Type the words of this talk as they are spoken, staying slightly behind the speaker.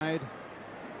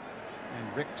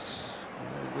Rix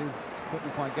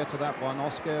couldn't quite get to that one.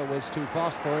 Oscar was too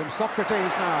fast for him.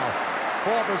 Socrates now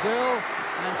for Brazil,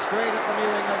 and straight at the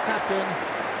New England captain.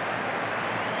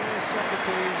 Here's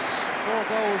Socrates, 4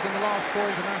 goals in the last 4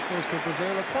 internationals for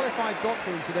Brazil, a qualified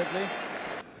doctor incidentally.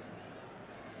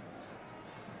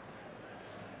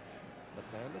 But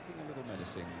they're looking a little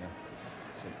menacing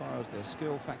so far as their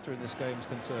skill factor in this game is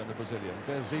concerned, the Brazilians.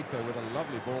 There's Zico with a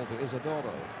lovely ball to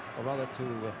Isidoro, or rather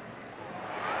to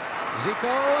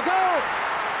Zico, a goal!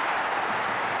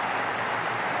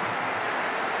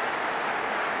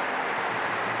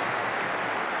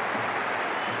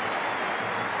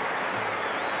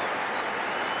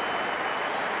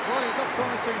 Well, it looked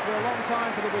promising for a long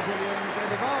time for the Brazilians.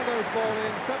 Edivaldo's ball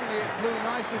in, suddenly it flew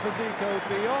nicely for Zico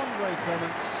beyond Ray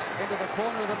Clements into the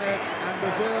corner of the net, and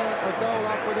Brazil a goal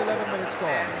up with 11 minutes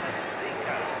gone.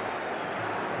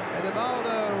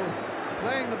 Edivaldo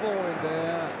playing the ball in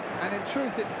there, and in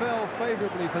truth it fell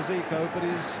favourably for Zico, but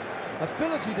his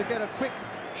ability to get a quick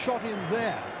shot in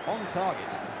there on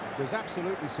target was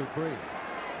absolutely supreme.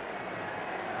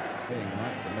 Being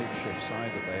the makeshift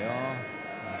side that they are,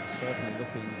 certainly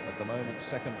looking at the moment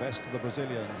second best to the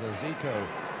Brazilians, as Zico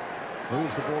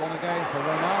moves the ball on again for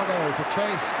Ronaldo to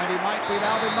chase, and he might beat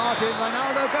Alvin Martin.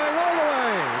 Ronaldo going all the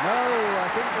way. No, I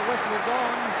think the whistle had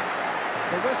gone.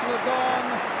 The whistle had gone,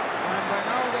 and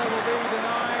Ronaldo will be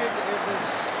denied. It was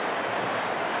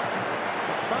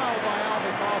a foul by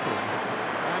Alvin Martin,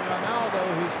 and Ronaldo,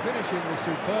 whose finishing was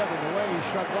superb in the way he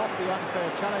shrugged off the unfair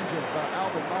challenge of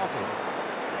Alvin Martin.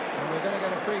 And we're going to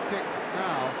get a free kick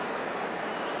now.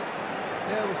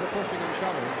 There was the pushing and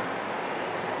shoving,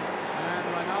 and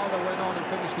Ronaldo went on and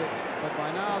finished it, but by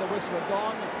now the whistle had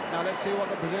gone. Now let's see what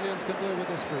the Brazilians can do with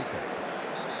this free kick.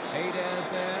 Adair's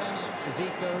there,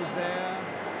 Zico's there,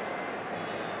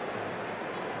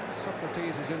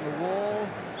 Socrates is in the wall.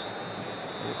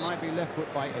 It might be left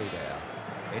foot by Adair.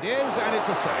 It is, and it's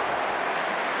a save.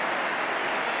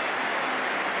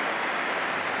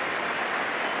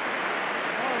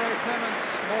 Well, Ray Clements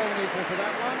more than equal to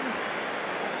that one.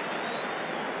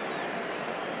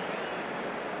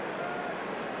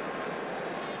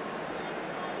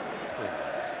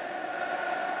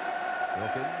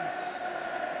 Wilkins,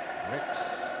 Rix,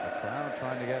 the crowd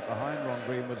trying to get behind Ron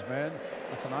Greenwood's men.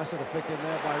 That's a nice little flick in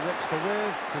there by Rix for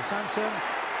With to Sanson,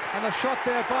 and the shot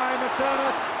there by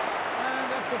McDermott, and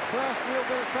that's the first real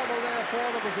bit of trouble there for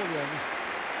the Brazilians,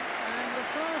 and the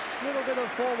first little bit of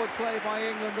forward play by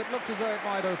England that looked as though it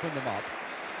might open them up.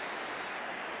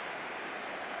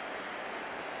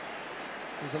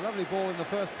 There's a lovely ball in the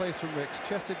first place from Rix,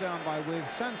 chested down by With,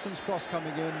 Sanson's cross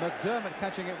coming in, McDermott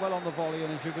catching it well on the volley,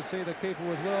 and as you can see the keeper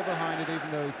was well behind it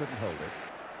even though he couldn't hold it.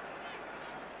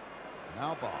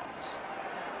 Now Barnes.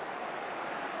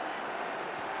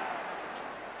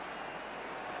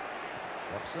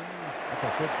 Robson, that's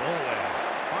a good ball there,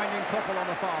 finding Koppel on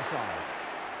the far side.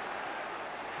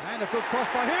 And a good cross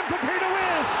by him for Peter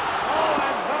With! Oh,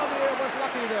 and Valdier was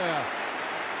lucky there.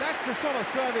 That's the sort of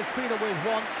service Peter With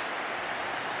wants.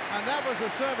 And that was the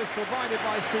service provided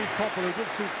by Steve Koppel, who did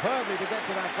superbly to get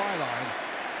to that byline.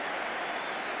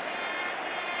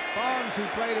 Barnes, who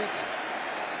played it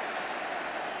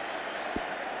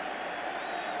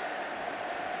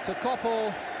to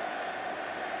Koppel,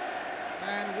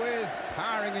 and With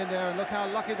powering in there, and look how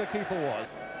lucky the keeper was.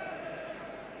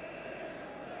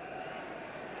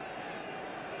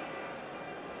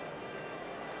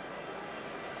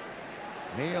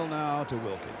 Neil now to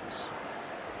Wilkins.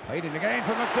 Played in again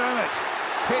for McDermott.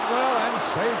 Hit well and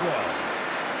saved well.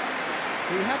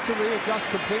 He had to readjust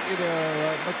completely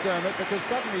there, McDermott, because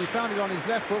suddenly he found it on his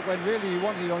left foot when really he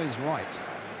wanted it on his right.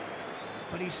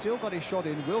 But he still got his shot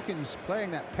in. Wilkins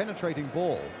playing that penetrating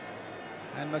ball,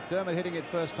 and McDermott hitting it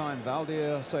first time,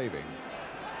 Valdier saving.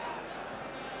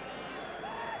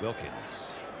 Wilkins.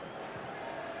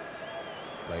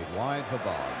 Played wide for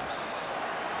Barnes.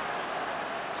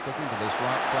 Sticking to this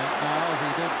right flank now, as he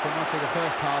did for much of the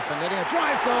first half, and letting a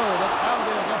drive go, but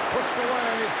Valdier just pushed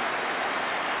away.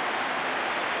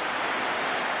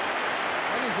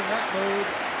 When he's in that mood,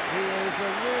 he is a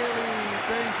really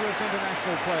dangerous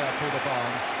international player, Peter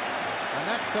Barnes, and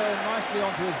that fell nicely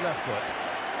onto his left foot,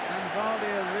 and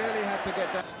Valdier really had to get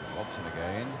down. Robson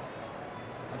again.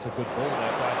 That's a good ball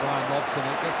there by Brian Robson.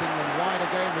 It gets England wide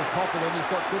again with Koppel, and he's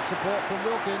got good support from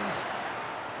Wilkins.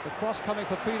 The cross coming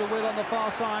for Peter With on the far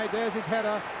side. There's his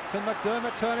header. Can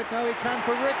McDermott turn it? No, he can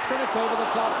for Rix, and it's over the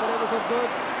top, but it was a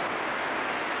good,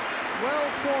 well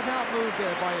thought out move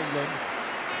there by England.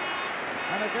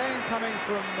 And again coming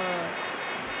from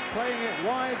playing it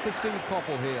wide for Steve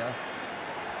Koppel here.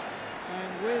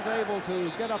 And with able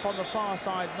to get up on the far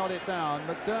side, knot it down,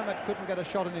 McDermott couldn't get a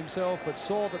shot on himself, but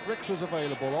saw that Ricks was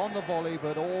available on the volley,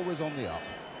 but always on the up.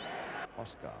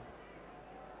 Oscar.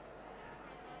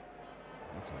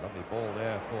 That's a lovely ball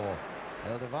there for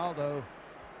Edelvaldo.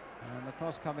 And the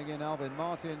cross coming in, Alvin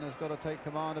Martin has got to take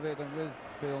command of it, and with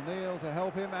Phil Neal to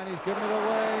help him, and he's given it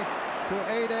away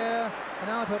to Adair, and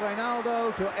now to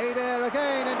Reinaldo, to Adair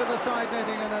again into the side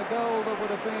netting, and a goal that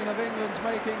would have been of England's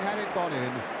making had it gone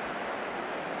in.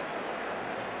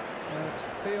 But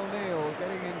Phil Neal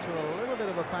getting into a little bit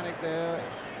of a panic there,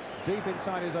 deep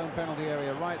inside his own penalty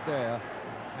area right there,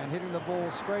 and hitting the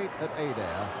ball straight at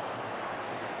Adair.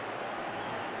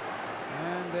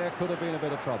 And there could have been a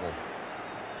bit of trouble.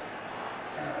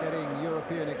 Getting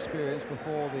European experience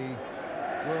before the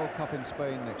World Cup in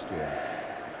Spain next year.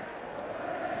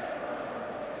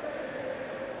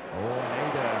 Oh, and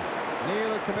Adair.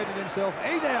 Neal had committed himself.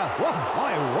 Adair! Whoa,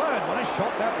 my word, what a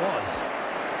shot that was!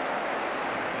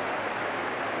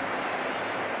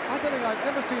 I don't think I've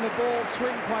ever seen a ball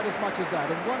swing quite as much as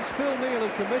that. And once Phil Neal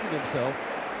had committed himself,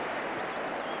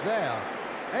 there,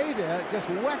 Adair just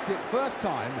whacked it first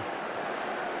time.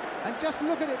 And just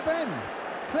look at it bend.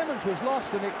 Clemens was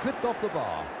lost and it clipped off the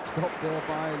bar. Stopped there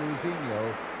by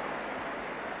Luizinho.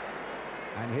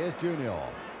 And here's Junior.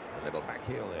 A little back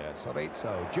heel there.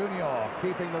 Cerezo. Junior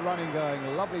keeping the running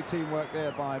going. Lovely teamwork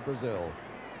there by Brazil.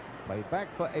 Played back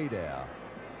for Adair.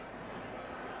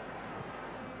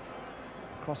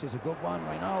 Cross is a good one.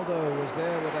 Reinaldo was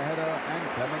there with a header and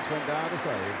Clemens went down to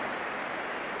save.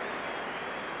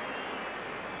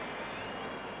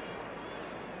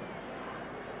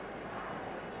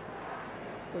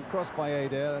 Good cross by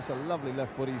Adair. That's a lovely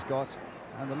left foot he's got.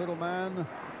 And the little man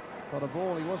got a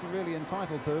ball he wasn't really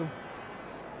entitled to.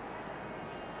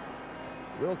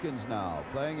 Wilkins now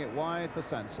playing it wide for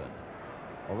Sanson.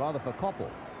 Or rather for Koppel.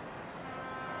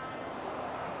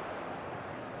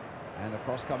 And a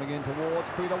cross coming in towards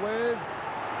Peter Withe.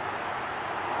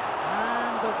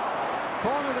 And the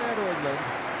corner there to England.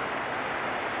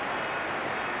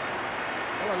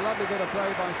 What a lovely bit of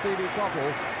play by Stevie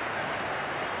Koppel.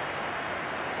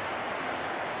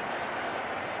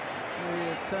 He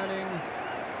is turning,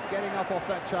 getting up off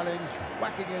that challenge,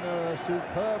 whacking in a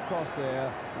superb cross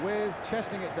there, with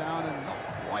chesting it down and not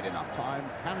quite enough time,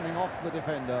 cannoning off the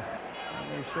defender.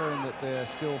 And they've shown that their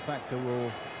skill factor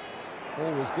will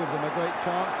always give them a great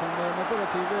chance, and their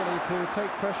ability really to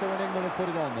take pressure when England have put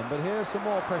it on them. But here's some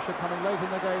more pressure coming late in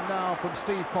the game now from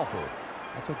Steve Koppel.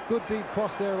 That's a good deep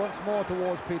cross there once more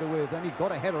towards Peter Withe, and he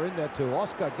got a header in there too.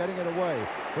 Oscar getting it away.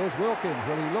 Here's Wilkins.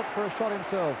 Will he look for a shot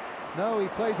himself? No, he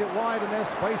plays it wide, and there's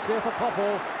space here for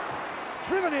Koppel.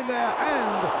 Driven in there,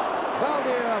 and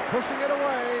Valdir pushing it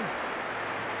away.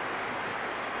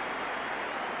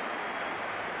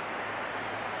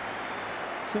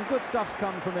 Some good stuff's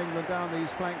come from England down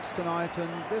these flanks tonight, and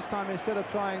this time instead of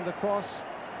trying the cross,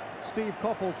 Steve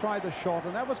Koppel tried the shot,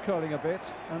 and that was curling a bit,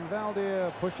 and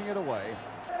Valdir pushing it away.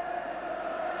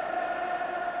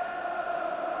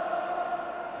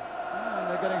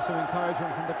 They're getting some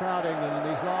encouragement from the crowd, England,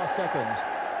 in these last seconds,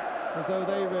 as though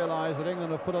they realise that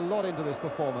England have put a lot into this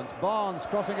performance. Barnes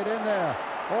crossing it in there.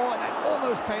 Oh, and that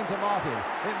almost came to Martin.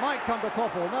 It might come to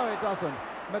Koppel. No, it doesn't.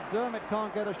 McDermott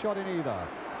can't get a shot in either.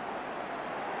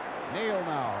 Neal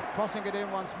now, crossing it in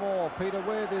once more. Peter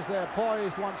Withe is there,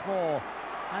 poised once more.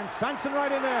 And Sanson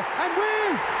right in there. And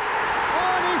Withe!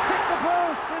 Oh, and he's hit the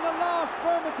post in the last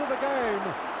moments of the game.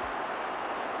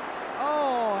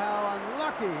 Oh, how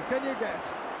unlucky can you get?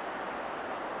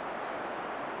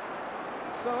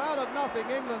 So out of nothing,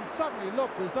 England suddenly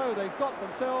looked as though they'd got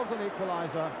themselves an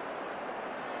equaliser.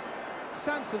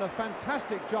 Sanson, a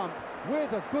fantastic jump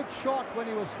with a good shot when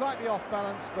he was slightly off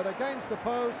balance, but against the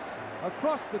post,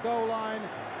 across the goal line,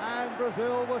 and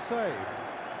Brazil was saved.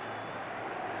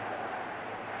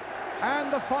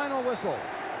 And the final whistle.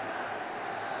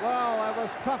 Well, that was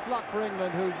tough luck for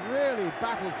England, who really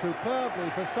battled superbly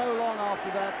for so long after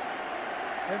that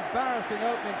embarrassing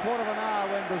opening quarter of an hour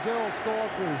when Brazil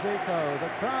scored through Zico. The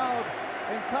crowd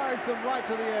encouraged them right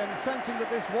to the end, sensing that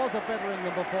this was a better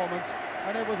England performance,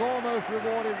 and it was almost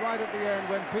rewarded right at the end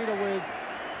when Peter Withe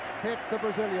hit the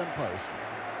Brazilian post.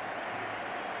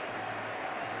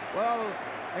 Well,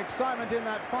 excitement in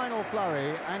that final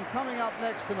flurry, and coming up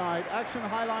next tonight, action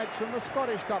highlights from the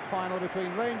Scottish Cup final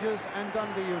between Rangers and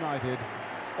Dundee United.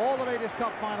 All the latest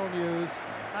Cup final news,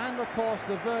 and of course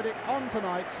the verdict on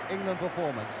tonight's England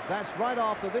performance. That's right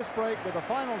after this break with the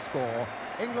final score: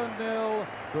 England 0,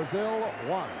 Brazil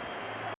 1.